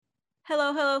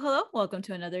Hello, hello, hello. Welcome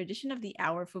to another edition of the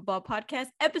Our Football Podcast,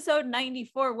 episode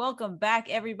 94. Welcome back,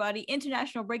 everybody.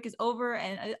 International break is over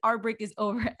and our break is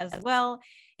over as well.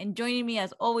 And joining me,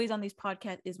 as always, on this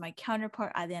podcast is my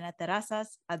counterpart, Adriana Terrazas.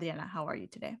 Adriana, how are you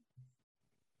today?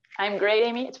 I'm great,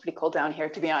 Amy. It's pretty cold down here,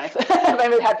 to be honest. I'm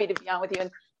really happy to be on with you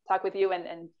and talk with you.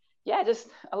 And yeah, just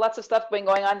lots of stuff been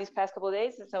going on these past couple of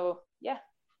days. So yeah.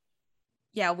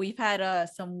 Yeah, we've had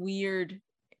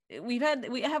we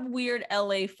have weird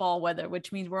LA fall weather,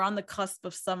 which means we're on the cusp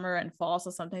of summer and fall. So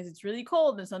sometimes it's really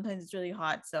cold and sometimes it's really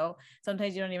hot. So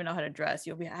sometimes you don't even know how to dress.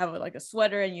 You'll have like a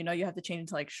sweater and you have to change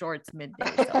into like shorts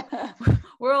midday. So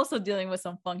we're also dealing with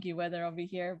some funky weather over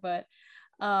here. But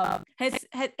has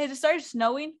it started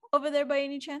snowing over there by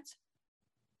any chance?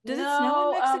 Does it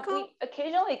snow in Mexico? We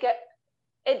occasionally get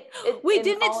it. Wait,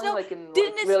 didn't it snow?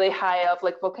 Didn't it really high up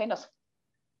like volcanoes?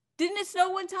 Didn't it snow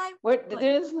one time? Where did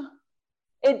it snow?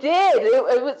 It did.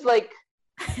 It was like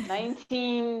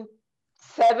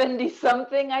 1970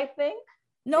 something, I think.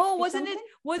 No, wasn't it?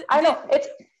 I know it's.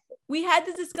 We had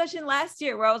this discussion last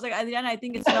year where I was like, Adriana, I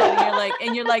think it snowed.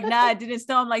 And you're like, nah, it didn't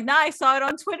snow. I'm like, nah, I saw it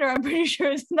on Twitter. I'm pretty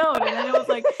sure it snowed. And then it was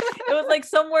like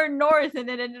somewhere north, and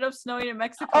it ended up snowing in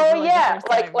Mexico. Oh yeah,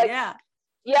 like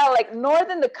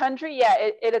north in the country. Yeah,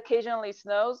 it occasionally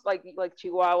snows, like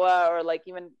Chihuahua or like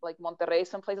even like Monterrey,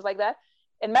 some places like that.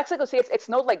 In Mexico City, it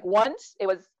snowed like once. It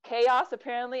was chaos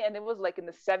apparently, and it was like in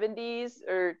the 70s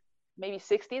or maybe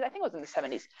 60s. I think it was in the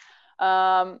 70s.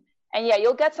 And yeah,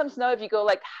 you'll get some snow if you go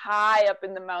like high up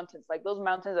in the mountains, like those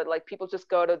mountains that like people just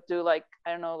go to do like,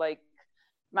 I don't know, like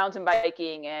mountain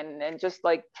biking and just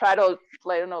like try to,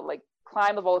 I don't know, like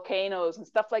climb the volcanoes and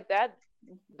stuff like that.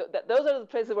 Those are the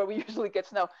places where we usually get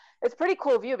snow. It's a pretty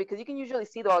cool view because you can usually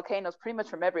see the volcanoes pretty much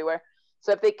from everywhere.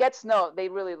 So if they get snow, they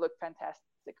really look fantastic.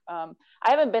 I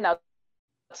haven't been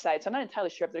outside, so I'm not entirely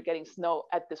sure if they're getting snow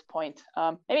at this point.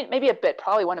 Maybe a bit,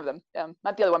 probably one of them,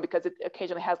 not the other one, because it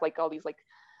occasionally has like all these like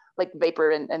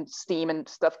vapor and steam and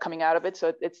stuff coming out of it,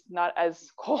 so it's not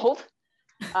as cold.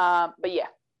 But yeah,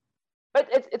 but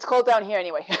it's cold down here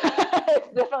anyway.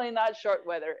 It's definitely not short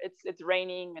weather. It's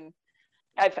raining, and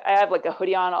I have like a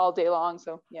hoodie on all day long,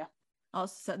 so yeah.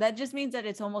 Also, that just means that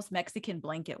it's almost Mexican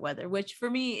blanket weather, which for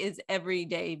me is every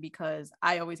day because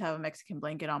I always have a Mexican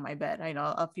blanket on my bed. I know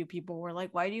a few people were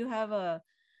like, why do you have an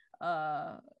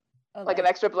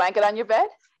extra blanket on your bed?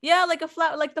 Yeah, like the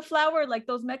flower, like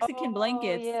those Mexican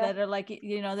blankets that are like,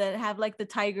 that have like the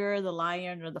tiger, the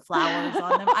lion, or the flowers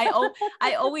on them.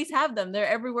 I always have them. They're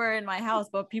everywhere in my house,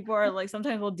 but people are like,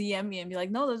 sometimes will DM me and be like,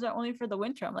 no, those are only for the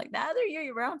winter. I'm like, nah, they're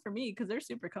year round for me because they're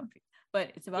super comfy.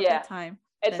 But it's about that time.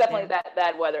 It's definitely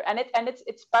that weather, and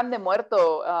it's Pan de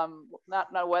Muerto,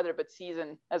 not weather, but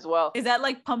season as well. Is that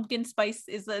like pumpkin spice?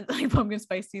 Is that like pumpkin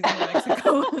spice season in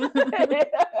Mexico?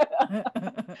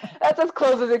 That's as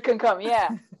close as it can come.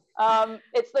 Yeah,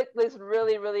 it's like this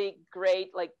really really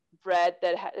great like bread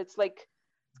that it's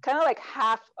kind of like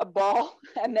half a ball,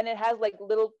 and then it has like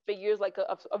little figures like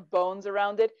of bones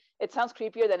around it. It sounds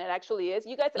creepier than it actually is.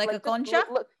 You guys like a concha?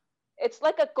 Look, it's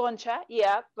like a concha,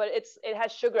 yeah, but it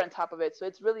has sugar on top of it, so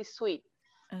it's really sweet.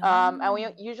 And we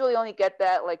usually only get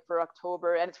that like for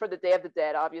October, and it's for the Day of the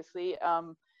Dead, obviously.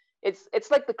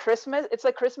 It's like it's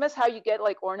like Christmas, how you get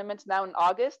like ornaments now in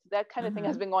August. That kind of thing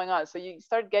has been going on. So you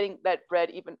start getting that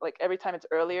bread even like every time it's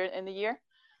earlier in the year.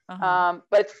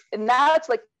 But now it's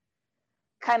like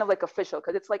kind of like official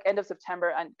because it's like end of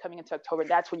September and coming into October.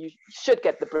 That's when you should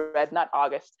get the bread, not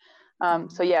August.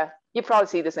 So yeah, you probably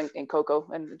see this in Coco,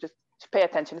 and just pay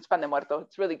attention. It's Pan de Muerto.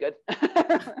 It's really good.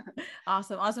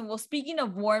 Awesome. Well, speaking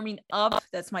of warming up,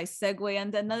 that's my segue.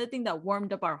 And another thing that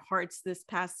warmed up our hearts this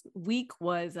past week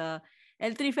was El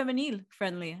Tri Femenil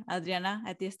friendly, Adriana,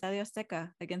 at the Estadio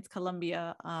Azteca against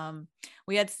Colombia.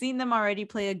 We had seen them already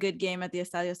play a good game at the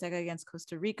Estadio Azteca against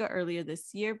Costa Rica earlier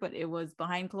this year, but it was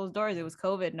behind closed doors. It was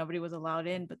COVID. Nobody was allowed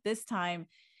in. But this time,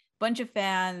 bunch of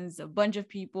fans, a bunch of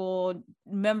people,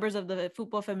 members of the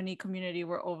Football Femenil community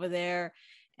were over there,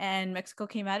 and Mexico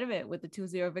came out of it with the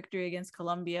 2-0 victory against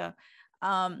Colombia.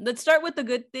 Let's start with the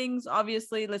good things.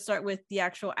 Obviously, let's start with the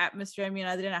actual atmosphere. I mean,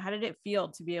 Adriana, how did it feel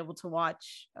to be able to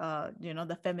watch,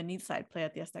 the Femenil side play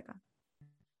at the Azteca?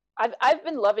 I've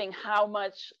been loving how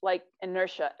much like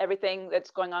inertia everything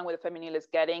that's going on with the Femenil is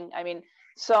getting. I mean,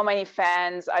 so many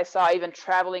fans I saw even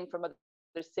traveling from other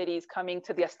cities coming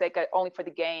to the Azteca only for the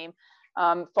game,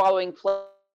 following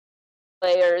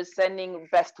players, sending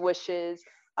best wishes,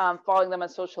 following them on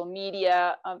social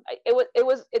media.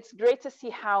 It's great to see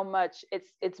how much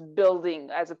it's building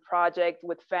as a project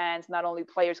with fans, not only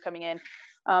players coming in.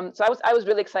 So I was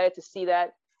really excited to see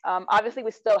that. Obviously, we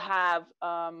still have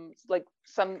like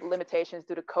some limitations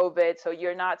due to COVID, so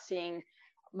you're not seeing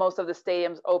most of the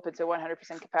stadiums open to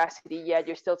 100% capacity, yet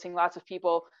you're still seeing lots of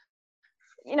people,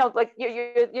 you know, like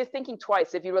you're thinking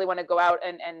twice if you really want to go out,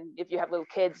 and if you have little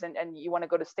kids and you want to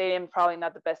go to stadium, probably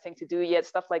not the best thing to do yet,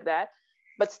 stuff like that.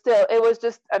 But still, it was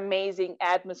just amazing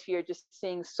atmosphere, just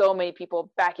seeing so many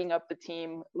people backing up the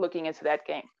team, looking into that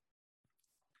game.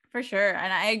 For sure.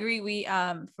 And I agree. We,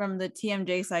 from the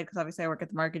TMJ side, because obviously I work at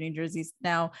the marketing jerseys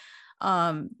now,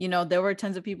 you know, there were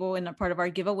tons of people in a part of our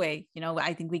giveaway. You know,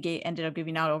 I think we ended up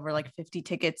giving out over like 50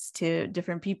 tickets to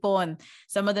different people. And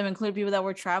some of them include people that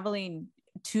were traveling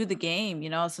to the game, you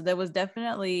know, so there was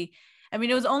definitely, I mean,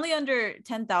 it was only under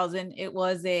 10,000. It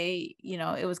was you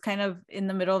know, it was kind of in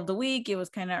the middle of the week. It was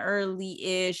kind of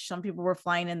early-ish. Some people were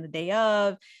flying in the day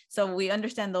of. So we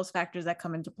understand those factors that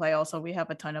come into play. Also, we have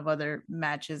a ton of other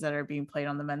matches that are being played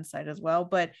on the men's side as well.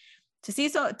 But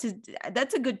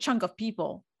that's a good chunk of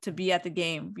people to be at the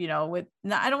game, you know,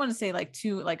 I don't want to say like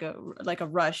a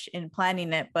rush in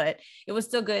planning it, but it was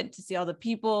still good to see all the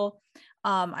people.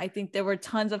 I think there were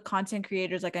tons of content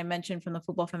creators, like I mentioned, from the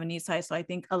Football Femenil side. So I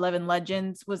think 11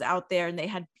 Legends was out there, and they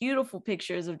had beautiful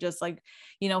pictures of just like,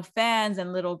 you know, fans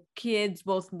and little kids,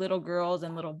 both little girls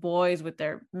and little boys with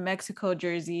their Mexico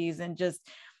jerseys. And just,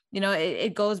 you know,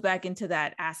 it goes back into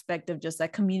that aspect of just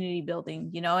that community building,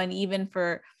 you know, and even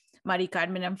for Mari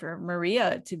Carmen and for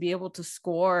Maria to be able to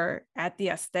score at the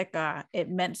Azteca, it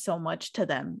meant so much to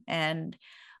them. And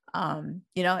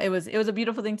you know, it was a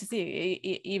beautiful thing to see,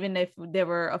 even if there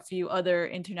were a few other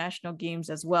international games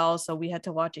as well. So we had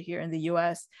to watch it here in the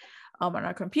US on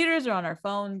our computers or on our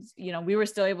phones. You know, we were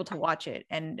still able to watch it.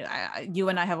 And you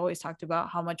and I have always talked about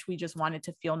how much we just wanted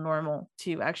to feel normal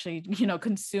to actually, you know,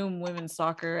 consume women's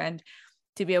soccer, and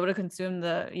to be able to consume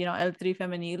the, you know, El Tri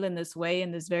Femenil in this way,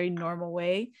 in this very normal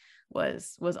way,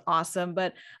 was awesome.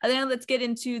 But then let's get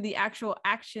into the actual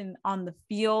action on the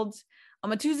field. A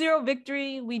 2-0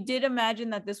 victory. We did imagine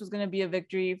that this was going to be a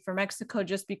victory for Mexico,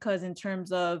 just because in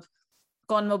terms of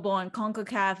CONMEBOL and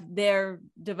CONCACAF, their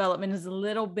development is a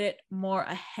little bit more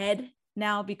ahead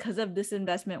now because of this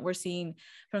investment we're seeing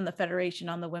from the federation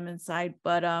on the women's side.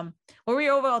 But what were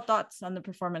your overall thoughts on the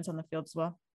performance on the field as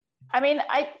well? I mean,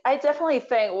 I definitely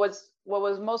think what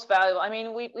was most valuable. I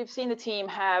mean, we've seen the team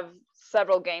have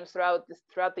several games throughout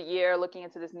the year, looking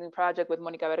into this new project with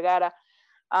Monica Vergara.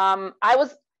 I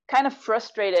was kind of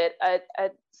frustrated at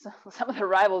some of the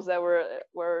rivals that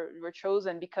were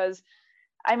chosen, because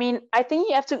I mean, I think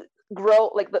you have to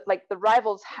grow, like the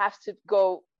rivals have to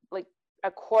go like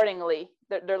accordingly.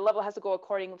 Their level has to go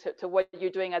according to what you're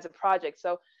doing as a project.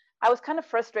 So I was kind of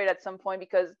frustrated at some point,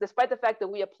 because despite the fact that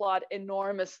we applaud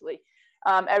enormously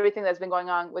everything that's been going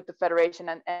on with the federation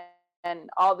and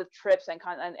all the trips and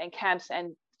camps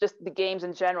and just the games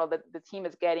in general that the team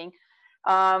is getting,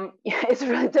 it's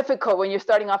really difficult when you're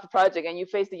starting off a project and you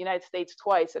face the United States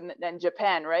twice and then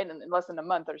Japan, right, in less than a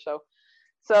month or so.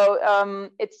 So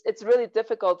it's really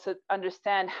difficult to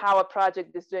understand how a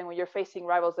project is doing when you're facing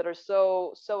rivals that are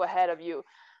so ahead of you,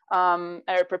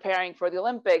 are preparing for the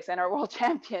Olympics and are world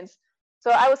champions. So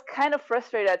I was kind of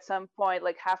frustrated at some point,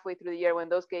 like halfway through the year, when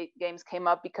those games came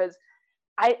up, because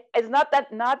it's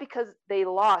not because they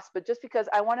lost, but just because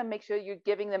I want to make sure you're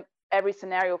giving them every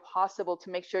scenario possible to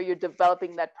make sure you're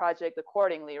developing that project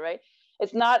accordingly, right?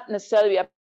 It's not necessarily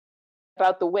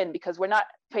about the win, because we're not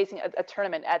facing a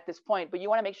tournament at this point, but you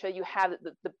want to make sure you have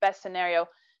the best scenario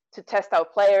to test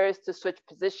out players, to switch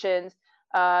positions,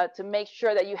 to make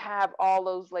sure that you have all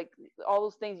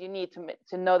those things you need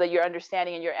to know that you're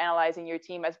understanding and you're analyzing your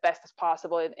team as best as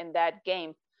possible in that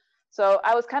game. So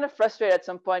I was kind of frustrated at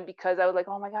some point, because I was like,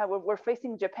 oh my God, we're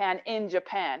facing Japan in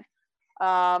Japan.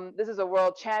 This is a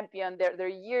world champion. They're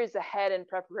years ahead in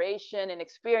preparation and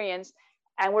experience,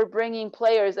 and we're bringing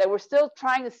players that we're still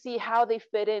trying to see how they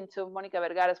fit into Monica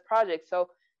Vergara's project. So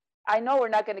I know we're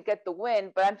not going to get the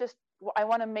win, but I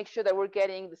want to make sure that we're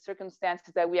getting the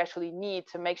circumstances that we actually need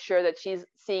to make sure that she's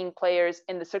seeing players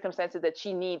in the circumstances that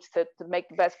she needs to make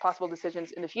the best possible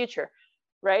decisions in the future,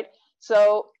 right?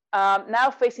 So now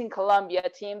facing Colombia, a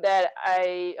team that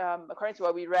according to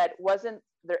what we read, wasn't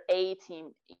their A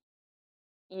team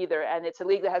either. And it's a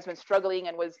league that has been struggling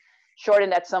and was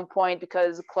shortened at some point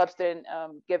because clubs didn't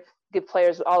give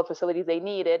players all the facilities they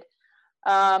needed.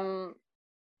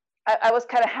 I was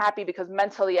kind of happy, because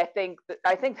mentally, I think the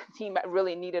team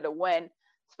really needed a win,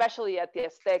 especially at the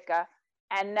Azteca.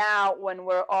 And now, when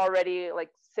we're already like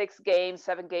 7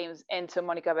 games into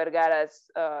Monica Vergara's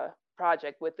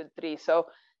project with the Tri, so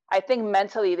I think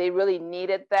mentally they really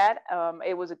needed that.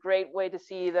 It was a great way to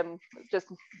see them just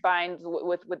bind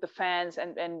with the fans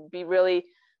and be really,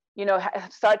 you know,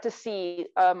 start to see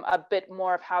a bit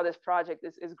more of how this project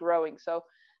is growing. So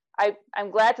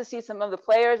I'm glad to see some of the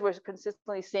players. We're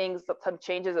consistently seeing some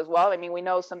changes as well. I mean, we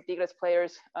know some Tigres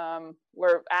players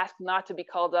were asked not to be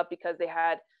called up because they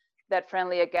had that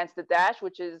friendly against the Dash,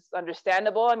 which is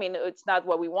understandable. I mean, it's not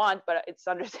what we want, but it's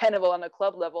understandable on a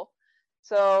club level.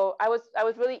 So I was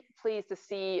really pleased to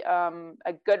see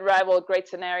a good rival, a great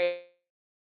scenario.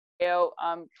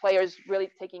 Players really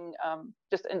taking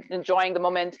just enjoying the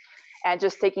moment and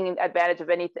just taking advantage of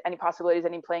any possibilities,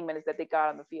 any playing minutes that they got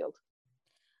on the field.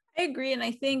 I agree, and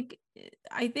I think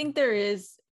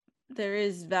there's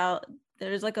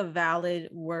like a valid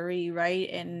worry, right?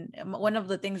 And one of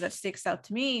the things that sticks out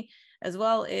to me as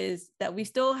well is that we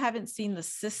still haven't seen the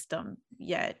system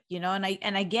yet, and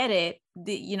I get it.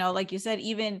 Like you said,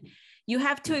 even you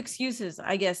have two excuses,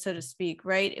 I guess, so to speak,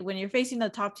 right? When you're facing the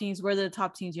top teams, we're the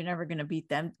top teams, you're never going to beat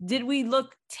them. Did we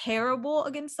look terrible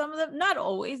against some of them? Not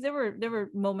always. There were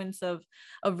moments of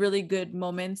really good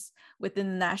moments within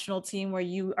the national team where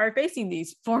you are facing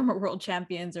these former world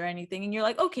champions or anything, and you're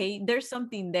like, okay, there's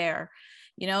something there.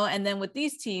 And then with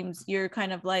these teams, you're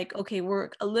kind of like, okay, we're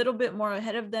a little bit more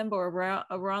ahead of them, but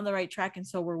we're on the right track. And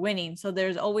so we're winning. So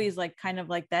there's always like kind of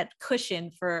like that cushion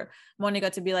for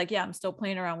Monica to be like, yeah, I'm still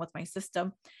playing around with my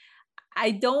system.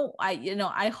 I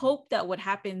hope that what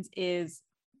happens is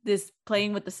this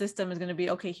playing with the system is going to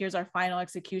be, okay, here's our final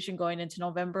execution going into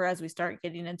November as we start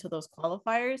getting into those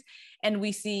qualifiers. And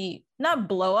we see not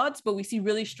blowouts, but we see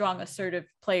really strong, assertive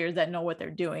players that know what they're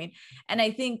doing. And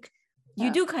I think you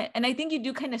do kind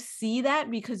of see that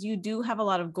because you do have a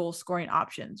lot of goal scoring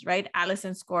options, right?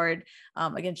 Allison scored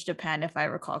against Japan, if I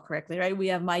recall correctly, right? We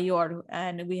have Mayor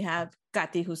and we have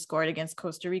Katy, who scored against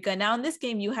Costa Rica. Now in this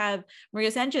game, you have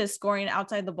Maria Sanchez scoring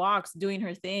outside the box, doing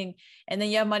her thing. And then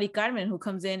you have Mari Carmen, who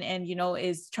comes in and,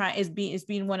 is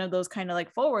being one of those kind of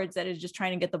like forwards that is just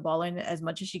trying to get the ball in as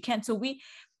much as she can. So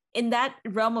in that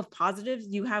realm of positives,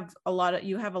 you have a lot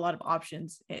of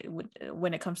options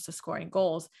when it comes to scoring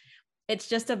goals. It's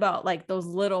just about like those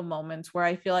little moments where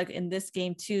I feel like in this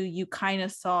game too, you kind of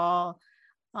saw,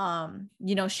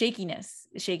 shakiness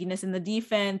in the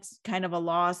defense, kind of a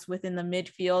loss within the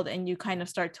midfield. And you kind of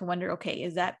start to wonder, okay,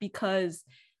 is that because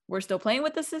we're still playing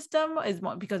with the system? Is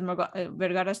because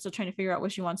Vergara is still trying to figure out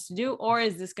what she wants to do? Or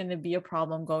is this going to be a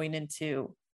problem going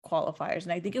into qualifiers?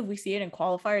 And I think if we see it in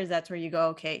qualifiers, that's where you go,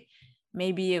 okay,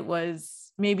 maybe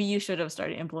you should have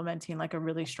started implementing like a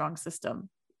really strong system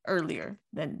earlier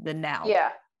than now. Yeah,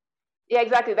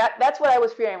 exactly. That's what I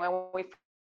was fearing when we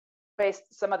faced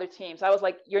some other teams. I was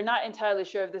like, you're not entirely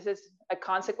sure if this is a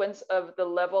consequence of the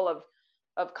level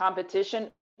of competition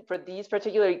for these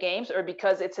particular games or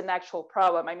because it's an actual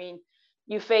problem. I mean,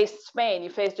 you faced Spain,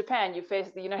 you faced Japan, you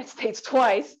faced the United States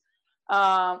twice,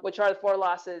 which are the 4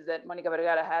 losses that Monica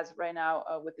Vergara has right now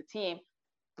with the team.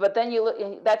 But then you look,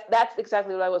 that's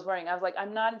exactly what I was worrying. I was like,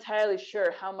 I'm not entirely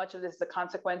sure how much of this is a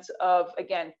consequence of,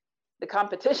 again, the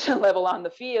competition level on the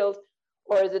field,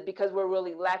 or is it because we're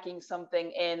really lacking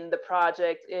something in the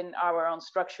project, in our own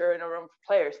structure, in our own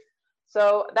players?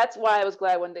 So that's why I was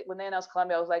glad when they announced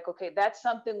Colombia. I was like, okay, that's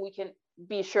something we can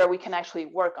be sure we can actually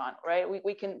work on, right?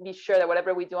 We can be sure that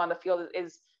whatever we do on the field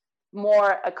is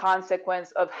more a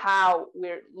consequence of how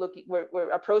we're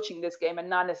approaching this game and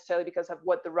not necessarily because of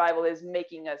what the rival is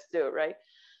making us do, right?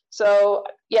 So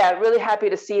yeah, really happy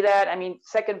to see that. I mean,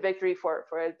 second victory for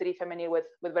El Tri Femenil with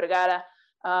Vergara.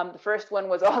 The first one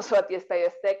was also at the Estadio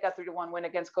Azteca, 3-1 win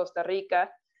against Costa Rica.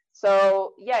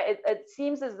 So yeah, it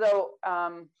seems as though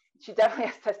she definitely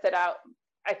has tested out,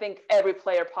 I think, every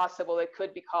player possible that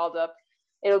could be called up.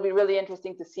 It'll be really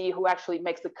interesting to see who actually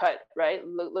makes the cut, right?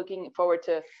 Looking forward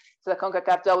to the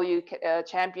CONCACAF W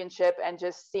Championship and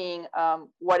just seeing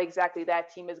what exactly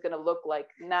that team is going to look like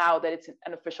now that it's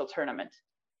an official tournament.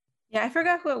 Yeah, I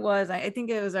forgot who it was. I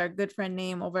think it was our good friend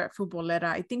name over at Futbolera.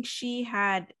 I think she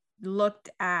had looked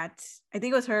at, I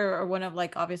think it was her or one of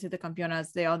like, obviously the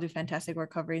Campeonas, they all do fantastic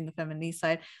work covering the feminine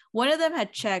side. One of them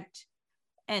had checked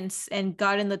and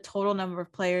gotten the total number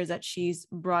of players that she's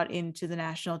brought into the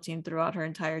national team throughout her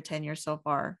entire tenure so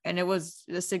far. And it was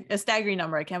a staggering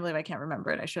number. I can't believe I can't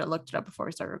remember it. I should have looked it up before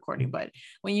we started recording. But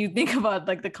when you think about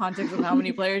like the context of how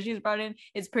many players she's brought in,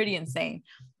 it's pretty insane,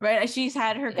 right? She's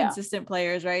had her consistent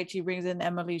players, right? She brings in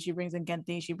Emily, she brings in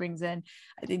Genty, she brings in,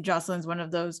 I think Jocelyn's one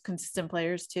of those consistent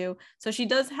players too. So she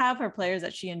does have her players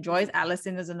that she enjoys.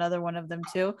 Allison is another one of them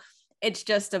too. It's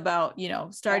just about,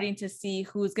 starting to see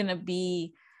who is going to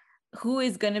be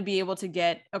able to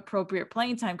get appropriate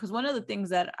playing time. Because one of the things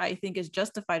that I think is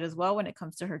justified as well when it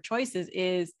comes to her choices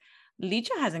is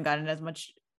Licha hasn't gotten as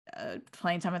much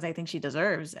playing time as I think she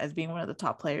deserves as being one of the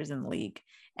top players in the league.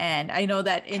 And I know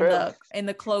that in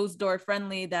the closed door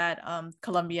friendly that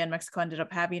Colombia and Mexico ended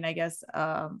up having, I guess,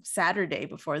 Saturday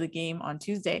before the game on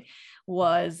Tuesday,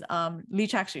 was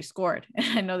Leach actually scored.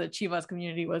 And I know the Chivas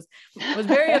community was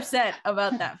very upset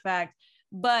about that fact.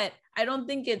 But I don't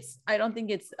think it's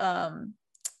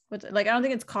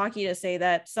cocky to say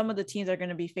that some of the teams are going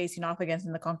to be facing off against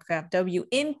in the CONCACAF W,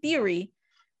 in theory,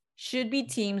 should be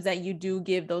teams that you do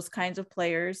give those kinds of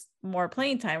players more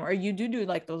playing time, or you do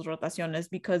like those rotaciones,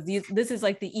 because this is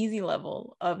like the easy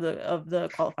level of the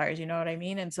qualifiers, you know what I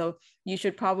mean? And so you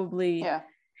should probably,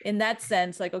 in that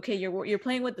sense, like, okay, you're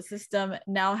playing with the system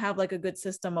now, have like a good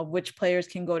system of which players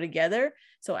can go together.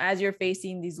 So as you're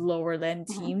facing these lower end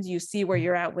teams, you see where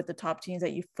you're at with the top teams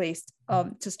that you faced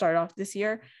to start off this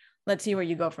year. Let's see where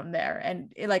you go from there.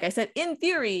 And like I said, in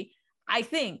theory, I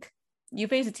think you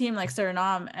face a team like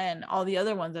Suriname and all the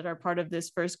other ones that are part of this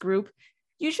first group,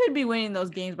 you should be winning those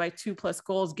games by 2+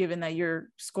 goals, given that you're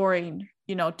scoring,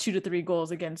 2 to 3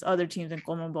 goals against other teams in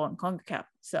CONMEBOL and CONCACAF.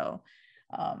 So,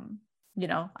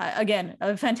 again,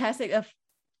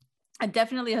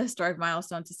 definitely a historic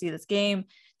milestone to see this game,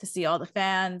 to see all the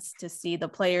fans, to see the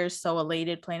players so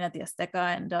elated playing at the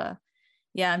Azteca. And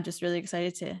I'm just really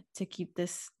excited to keep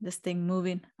this thing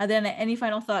moving. Are there any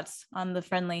final thoughts on the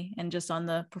friendly and just on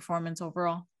the performance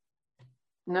overall?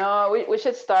 No, we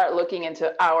should start looking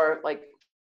into our like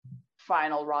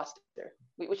final roster.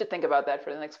 We should think about that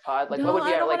for the next pod. Like, what would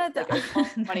be our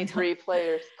 23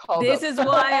 players called? This is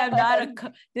why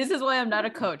I'm not a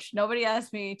coach. Nobody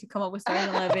asked me to come up with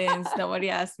starting 11s.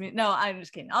 Nobody asked me. No, I'm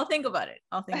just kidding. I'll think about it.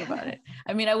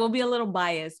 I mean, I will be a little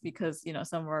biased because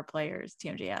some of our players,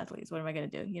 TMJ athletes. What am I gonna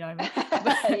do? You know what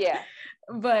I mean? Yeah.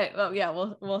 But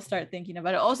we'll start thinking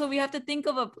about it. Also, we have to think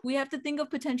of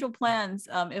potential plans.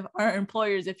 If our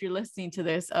employers, if you're listening to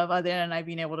this, of Adriana and I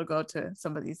being able to go to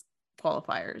some of these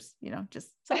qualifiers, just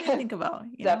something to think about.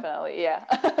 Definitely, yeah.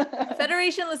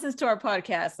 Federation listens to our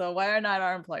podcast, so why are not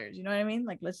our employers? You know what I mean?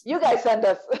 Like, you guys send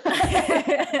us.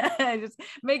 Just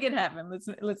make it happen.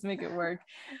 Let's make it work.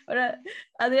 But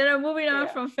Adriana, moving on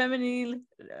from feminine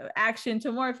action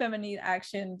to more feminine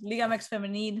action, Liga MX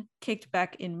Femenil kicked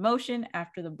back in motion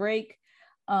after the break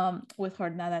with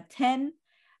Jornada 10.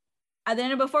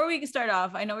 Then before we start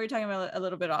off, I know we were talking about a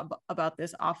little bit about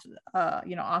this off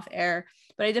air,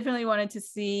 but I definitely wanted to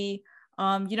see,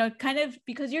 kind of,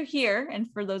 because you're here,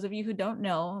 and for those of you who don't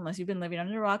know, unless you've been living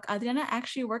under a rock, Adriana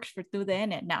actually works for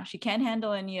TUDN. Now, she can't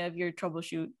handle any of your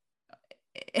troubleshoot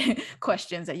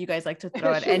questions that you guys like to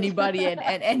throw at anybody and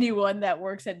anyone that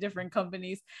works at different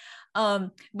companies.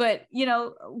 But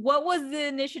what was the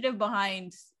initiative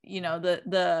behind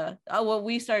the what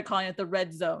we started calling it the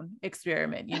red zone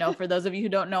experiment? For those of you who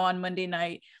don't know, on Monday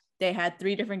night they had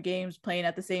 3 different games playing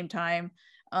at the same time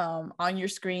on your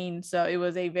screen, so it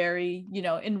was a very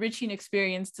enriching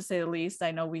experience, to say the least.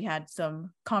 I know we had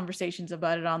some conversations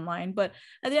about it online, but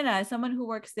Adriana, as someone who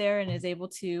works there and is able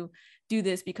to do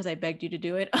this because I begged you to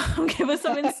do it, give us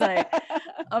some insight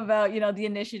about the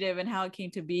initiative and how it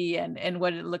came to be and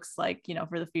what it looks like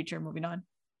for the future moving on.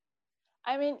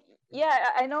 I mean,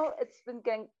 I know it's been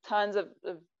getting tons of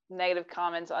negative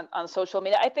comments on social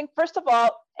media. I think, first of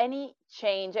all, any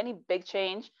big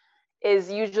change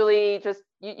is usually just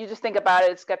you just think about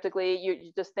it skeptically.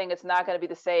 You just think it's not going to be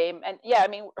the same. And I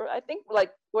mean, I think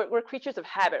like we're creatures of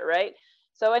habit, right?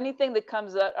 So anything that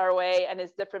comes our way and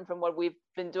is different from what we've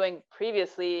been doing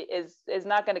previously is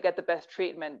not going to get the best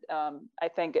treatment. I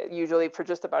think usually for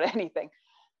just about anything.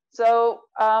 So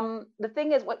the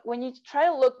thing is, when you try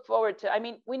to look forward to, I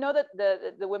mean, we know that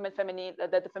the women feminine,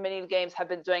 that the feminine games have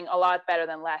been doing a lot better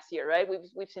than last year, right?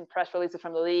 We've seen press releases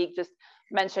from the league just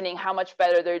mentioning how much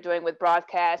better they're doing with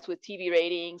broadcast, with TV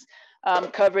ratings,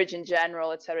 coverage in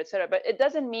general, et cetera, et cetera. But it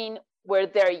doesn't mean we're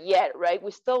there yet, right?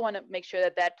 We still want to make sure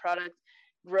that product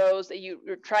grows, that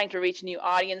you're trying to reach new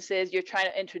audiences, you're trying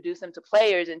to introduce them to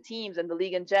players and teams and the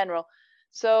league in general.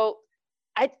 So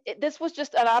this was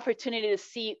just an opportunity to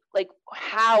see like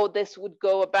how this would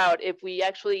go about if we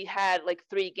actually had like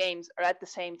 3 games or at the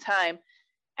same time,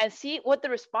 and see what the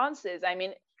response is. I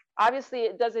mean, obviously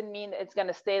it doesn't mean it's going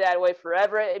to stay that way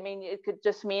forever. I mean, it could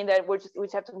just mean that we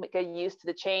just have to get used to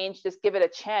the change, just give it a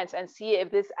chance and see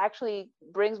if this actually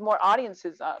brings more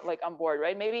audiences like on board,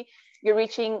 right? Maybe you're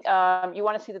reaching, you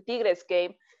want to see the Tigres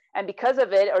game, and because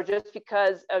of it, or just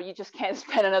because you just can't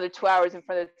spend another 2 hours in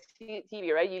front of the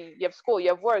TV, right? You have school, you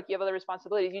have work, you have other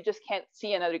responsibilities. You just can't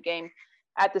see another game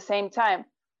at the same time.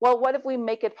 Well, what if we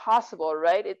make it possible,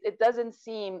 right? It doesn't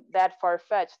seem that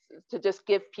far-fetched to just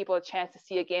give people a chance to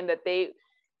see a game that they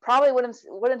probably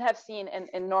wouldn't have seen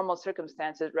in normal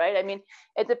circumstances, right? I mean,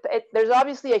 there's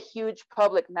obviously a huge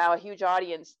public now, a huge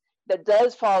audience that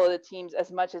does follow the teams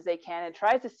as much as they can and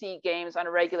tries to see games on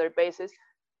a regular basis.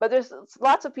 But there's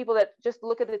lots of people that just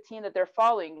look at the team that they're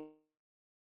following,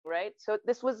 right? So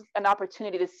this was an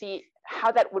opportunity to see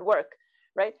how that would work,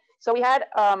 right? So we had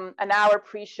an hour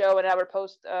pre-show, an hour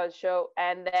post-show,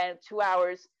 and then 2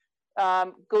 hours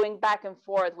going back and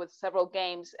forth with several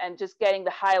games and just getting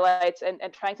the highlights and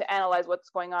trying to analyze what's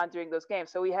going on during those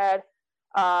games. So we had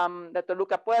the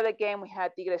Toluca Puebla game, we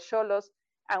had Tigres Xolos,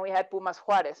 and we had Pumas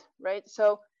Juarez, right?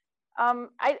 So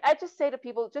I just say to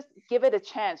people, just give it a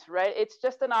chance, right? It's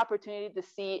just an opportunity to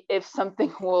see if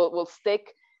something will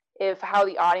stick, if how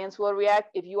the audience will react,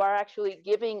 if you are actually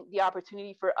giving the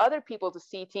opportunity for other people to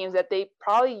see teams that they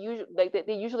probably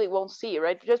usually won't see,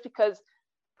 right? Just because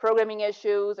programming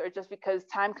issues, or just because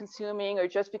time consuming, or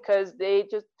just because they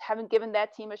just haven't given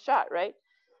that team a shot, right?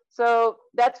 So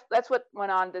that's what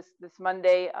went on this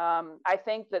Monday. I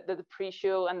think that the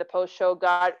pre-show and the post-show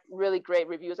got really great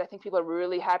reviews. I think people are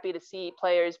really happy to see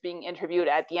players being interviewed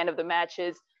at the end of the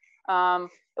matches.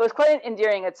 It was quite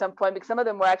endearing at some point because some of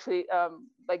them were actually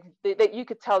you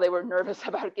could tell they were nervous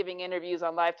about giving interviews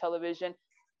on live television.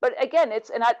 But again, it's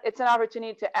an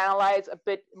opportunity to analyze a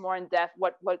bit more in depth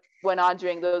what went on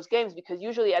during those games, because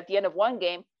usually at the end of one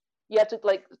game, you have to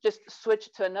just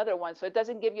switch to another one. So it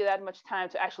doesn't give you that much time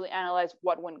to actually analyze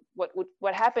what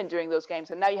happened during those games.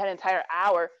 And now you had an entire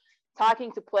hour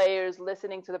talking to players,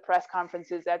 listening to the press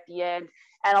conferences at the end,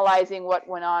 analyzing what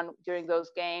went on during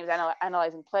those games,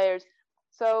 analyzing players.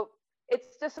 So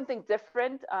it's just something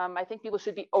different. I think people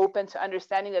should be open to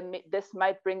understanding that this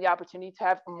might bring the opportunity to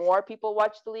have more people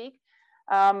watch the league.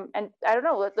 And I don't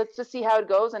know, let's just see how it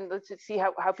goes, and let's just see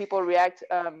how people react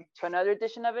to another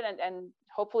edition of it. And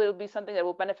hopefully it'll be something that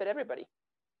will benefit everybody.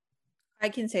 I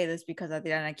can say this because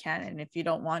Adriana can, and if you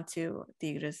don't want to,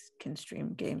 Tigres can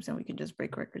stream games and we can just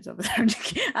break records over there.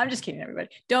 I'm just kidding, everybody.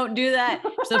 Don't do that.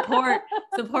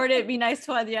 Support it. Be nice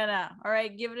to Adriana. All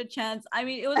right, give it a chance. I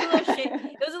mean, it was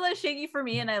a little shaky for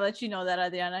me, and I let you know that,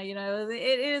 Adriana. You know,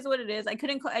 it is what it is. I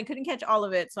couldn't catch all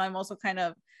of it, so I'm also kind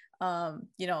of,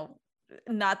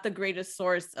 not the greatest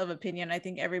source of opinion. I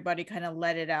think everybody kind of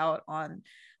let it out on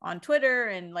Twitter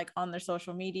and on their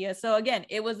social media. So again,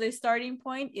 it was a starting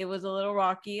point. It was a little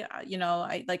rocky.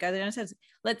 Like Adriana says,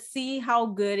 let's see how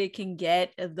good it can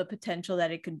get, the potential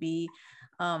that it could be.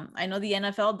 I know the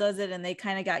NFL does it and they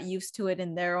kind of got used to it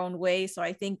in their own way. So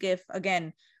I think if,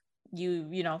 again,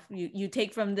 you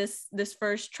take from this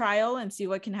first trial and see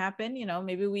what can happen,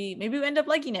 maybe we end up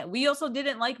liking it. We also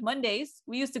didn't like Mondays.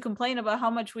 We used to complain about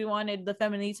how much we wanted the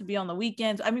femenil to be on the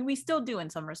weekends. I mean, we still do in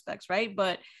some respects, right?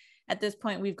 But at this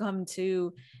point, we've come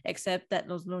to accept that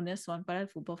los lunes son para el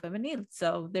fútbol femenil.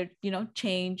 So they're,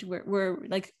 change. We're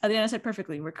like Adriana said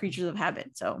perfectly, we're creatures of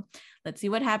habit. So let's see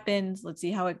what happens. Let's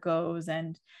see how it goes.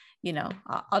 And,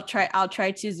 I'll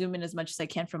try to zoom in as much as I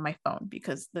can from my phone,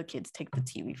 because the kids take the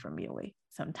TV from me away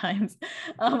sometimes.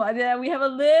 We have a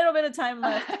little bit of time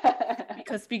left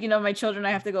because speaking of my children, I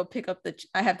have to go pick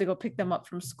them up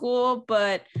from school.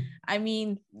 But I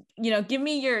mean, give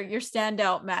me your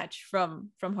standout match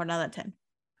from Jornada 10.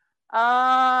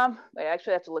 I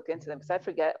actually have to look into them because I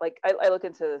forget. I look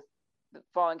into the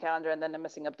following calendar and then I'm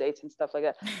missing updates and stuff like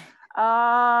that.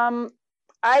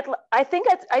 I think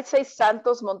I'd say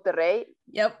Santos Monterrey.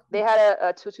 Yep. They had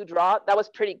a 2-2 draw. That was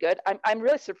pretty good. I'm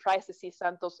really surprised to see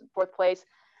Santos in fourth place.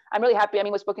 I'm really happy. I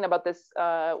mean, we've spoken about this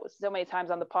so many times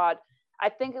on the pod. I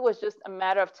think it was just a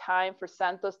matter of time for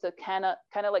Santos to kind of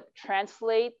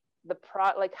translate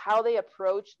how they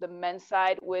approach the men's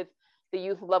side with the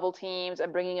youth level teams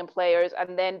and bringing in players,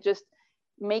 and then just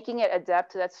making it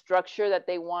adapt to that structure that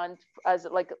they want. As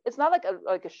it's not like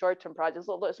a short-term project,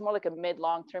 it's more like a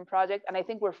mid-long-term project. And I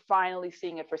think we're finally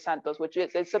seeing it for Santos, which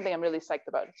is something I'm really psyched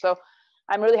about. So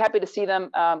I'm really happy to see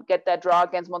them get that draw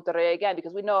against Monterrey again,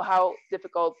 because we know how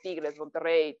difficult Tigres,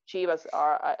 Monterrey, Chivas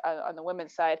are on the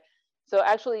women's side. So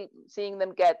actually seeing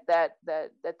them get that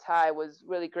tie was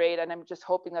really great, and I'm just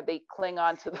hoping that they cling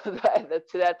on to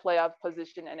that playoff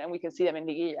position, and we can see them in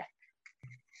Liguilla.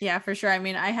 Yeah, for sure. I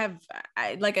mean,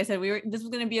 like I said, this was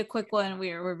going to be a quick one.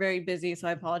 We're very busy, so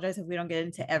I apologize if we don't get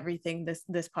into everything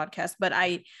this podcast. But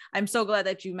I'm so glad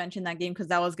that you mentioned that game, because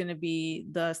that was going to be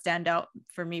the standout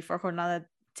for me for Jornada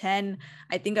 10.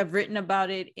 I think I've written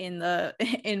about it in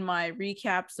my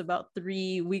recaps about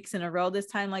 3 weeks in a row this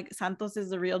time. Santos is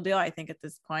the real deal, I think, at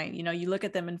this point. You look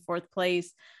at them in fourth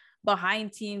place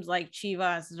behind teams like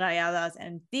Chivas, Rayadas,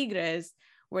 and Tigres,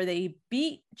 where they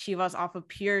beat Chivas off of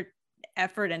pure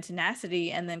effort and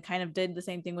tenacity, and then kind of did the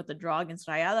same thing with the draw against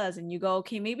Rayadas. And you go,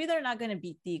 okay, maybe they're not going to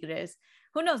beat Tigres,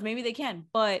 who knows? Maybe they can,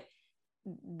 but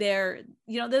they're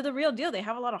the real deal. They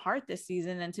have a lot of heart this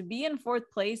season, and to be in fourth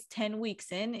place 10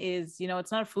 weeks in is,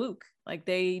 it's not a fluke. Like,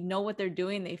 they know what they're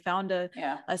doing. They found a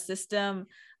system.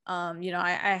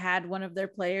 I had one of their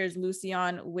players, Lucy,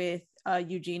 on with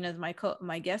Eugene as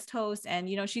my guest host,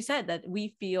 and she said that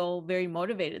we feel very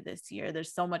motivated this year.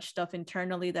 There's so much stuff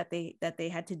internally that they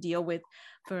had to deal with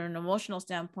from an emotional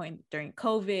standpoint during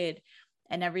COVID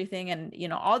and everything.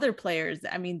 And all their players,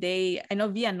 I mean, I know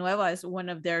Villanueva is one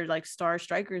of their like star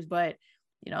strikers, but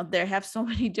they have so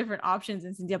many different options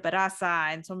in Cynthia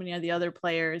Peraza and so many of the other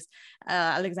players,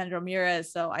 Alexandra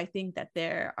Ramirez. So I think that they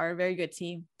are a very good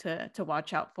team to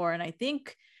watch out for. And I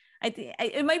think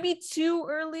it might be too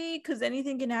early because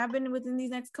anything can happen within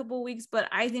these next couple of weeks, but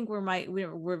I think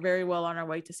we're very well on our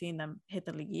way to seeing them hit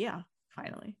the Liguilla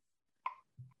finally.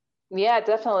 Yeah,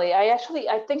 definitely. I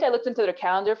think I looked into their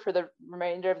calendar for the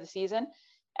remainder of the season,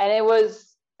 and it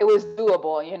was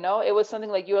doable. It was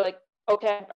something like you were like,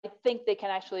 okay, I think they can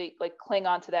actually like cling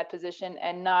on to that position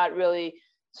and not really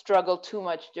struggle too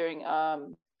much during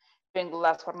the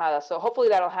last jornada. So hopefully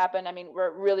that'll happen. I mean,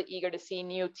 we're really eager to see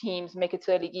new teams make it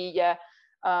to the Liguilla,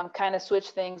 kind of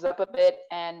switch things up a bit,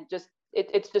 and just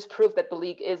it's just proof that the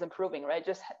league is improving, right?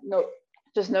 Just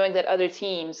knowing that other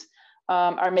teams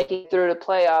are making it through the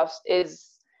playoffs is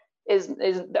I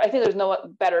think there's no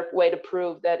better way to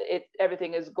prove that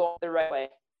everything is going the right way.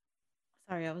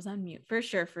 Sorry, I was on mute. For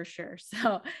sure.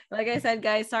 So like I said,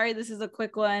 guys, sorry, this is a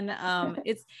quick one.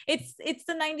 It's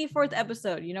the 94th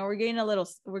episode. We're getting a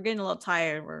little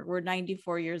tired. We're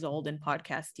 94 years old in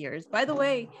podcast years. By the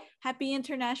way, happy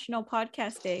International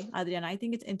Podcast Day, Adriana. I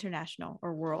think it's international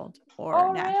or world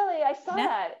or really? I saw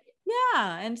that.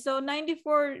 Yeah. And so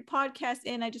 94 podcasts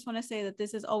in, I just want to say that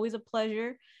this is always a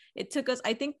pleasure. It took us,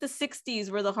 I think the 60s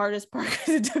were the hardest part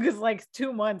because it took us like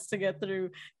 2 months to get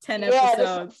through 10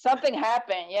 episodes. Something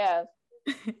happened. Yeah.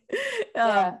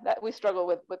 That we struggle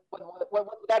with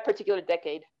that particular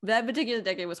decade. That particular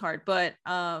decade was hard, but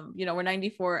we're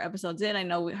 94 episodes in. I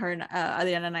know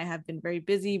Adriana and I have been very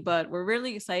busy, but we're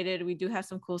really excited. We do have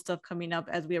some cool stuff coming up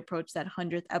as we approach that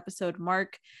 100th episode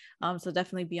mark. So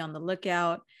definitely be on the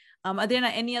lookout. Adriana,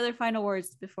 any other final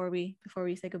words before we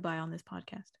say goodbye on this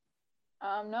podcast?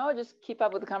 No, just keep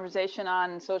up with the conversation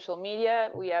on social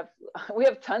media. We have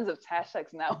tons of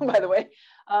hashtags now, by the way.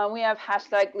 We have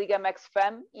hashtag Liga MX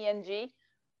Fem, ENG,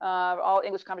 all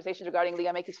English conversations regarding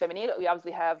Liga MX Femenil. We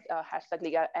obviously have hashtag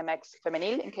Liga MX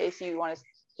Femenil in case you want to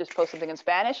just post something in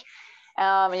Spanish.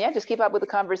 And just keep up with the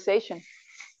conversation.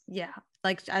 Yeah,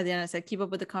 like Adriana said, keep up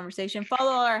with the conversation.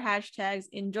 Follow our hashtags.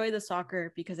 Enjoy the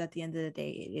soccer because at the end of the day,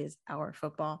 it is our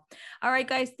football. All right,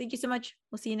 guys, thank you so much.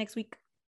 We'll see you next week.